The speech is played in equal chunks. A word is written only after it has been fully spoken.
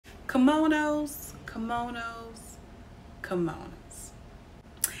Kimonos, kimonos, kimonos.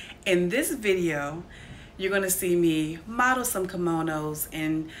 In this video, you're going to see me model some kimonos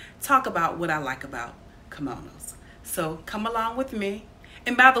and talk about what I like about kimonos. So come along with me.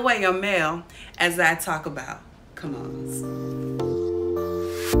 And by the way, I'm male as I talk about kimonos.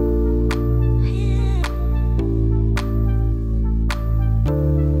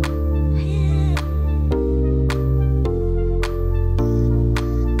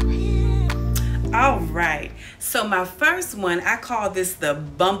 All right, so my first one, I call this the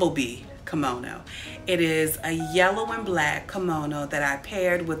Bumblebee kimono. It is a yellow and black kimono that I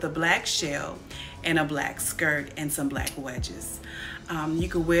paired with a black shell and a black skirt and some black wedges. You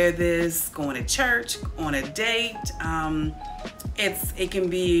can wear this going to church, on a date. It can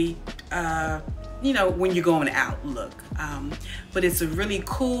be, you know, when you're going out look. But it's a really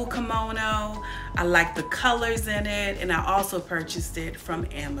cool kimono. I like the colors in it, and I also purchased it from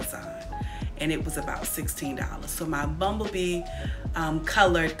Amazon. And it was about $16. So my Bumblebee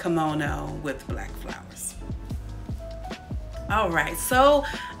colored kimono with black flowers. All right, so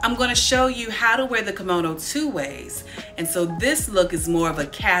I'm gonna show you how to wear the kimono two ways. And so this look is more of a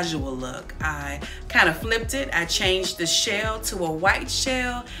casual look. I kind of flipped it. I changed the shell to a white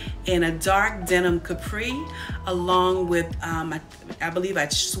shell in a dark denim capri, along with, I believe I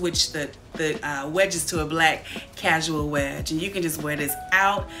switched the wedges to a black casual wedge. And you can just wear this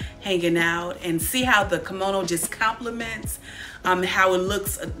out, hanging out, and see how the kimono just complements how it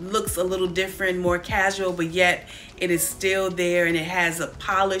looks a little different, more casual, but yet it is still there, and it has a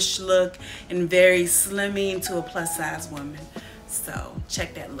polished look and very slimming to a plus size woman. So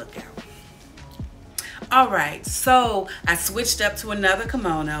check that look out. All right, so I switched up to another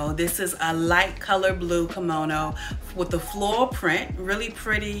kimono. This is a light color blue kimono with a floral print, really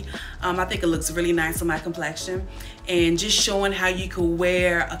pretty. I think it looks really nice on my complexion. And just showing how you can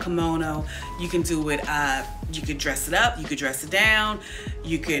wear a kimono. You can do it, you could dress it up, you could dress it down,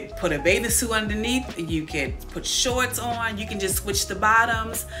 you could put a bathing suit underneath, you could put shorts on, you can just switch the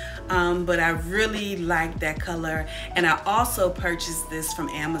bottoms. But I really like that color. And I also purchased this from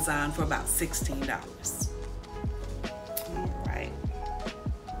Amazon for about $16. All right.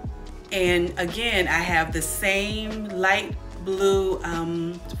 And again, I have the same light blue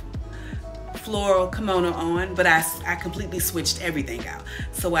floral kimono on, but I completely switched everything out.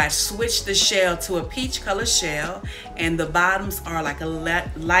 So I switched the shell to a peach color shell, and the bottoms are like a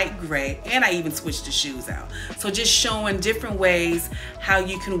light gray, and I even switched the shoes out. So just showing different ways how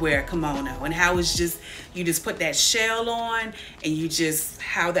you can wear a kimono, and how it's just, you just put that shell on, and you just,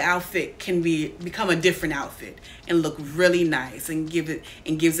 how the outfit can become a different outfit and look really nice, and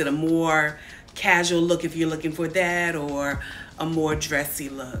gives it a more casual look if you're looking for that, or a more dressy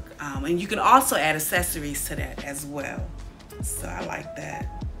look. And you can also add accessories to that as well. So I like that.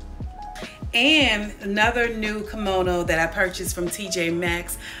 And another new kimono that I purchased from TJ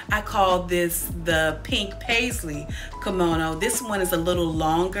Maxx, I call this the pink paisley kimono. This one is a little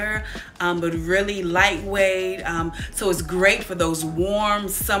longer, but really lightweight. So it's great for those warm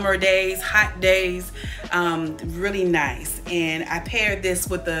summer days, hot days, really nice. And I paired this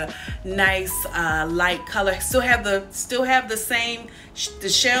with a nice light color. Still have the same, the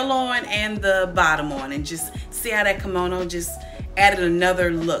shell on and the bottom on, and just see how that kimono just added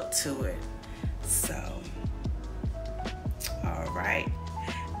another look to it. So, all right.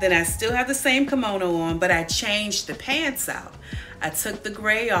 Then I still have the same kimono on, but I changed the pants out. I took the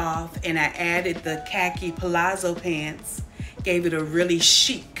gray off and I added the khaki palazzo pants. Gave it a really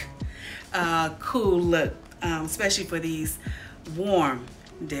chic, cool look, especially for these warm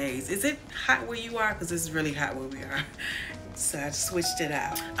days. Is it hot where you are? Because it's really hot where we are. So I switched it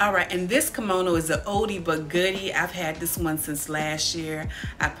out. All right, and this kimono is an oldie but goodie. I've had this one since last year.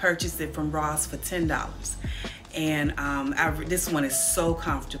 I purchased it from Ross for $10. And this one is so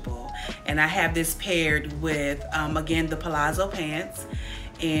comfortable. And I have this paired with, again, the palazzo pants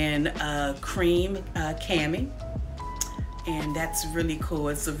and a cream cami. And that's really cool.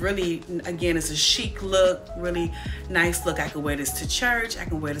 It's a really, again, it's a chic look, really nice look. I can wear this to church. I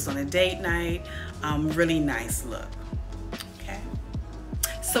can wear this on a date night. Really nice look.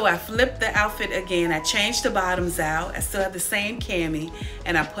 So I flipped the outfit again. I changed the bottoms out. I still have the same cami,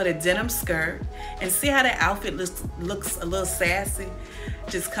 and I put a denim skirt. And see how the outfit looks a little sassy?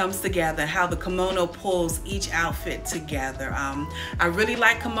 Just comes together, how the kimono pulls each outfit together. I really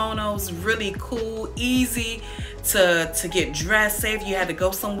like kimonos, really cool, easy to get dressed. Say if you had to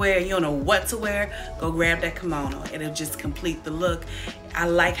go somewhere, you don't know what to wear, go grab that kimono. It'll just complete the look. I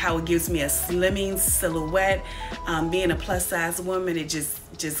like how it gives me a slimming silhouette. Being a plus size woman,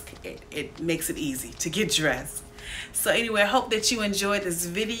 it makes it easy to get dressed. So anyway, I hope that you enjoyed this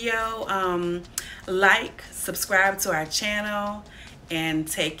video. Like, subscribe to our channel, and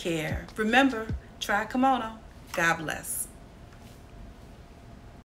take care. Remember, try kimono. God bless.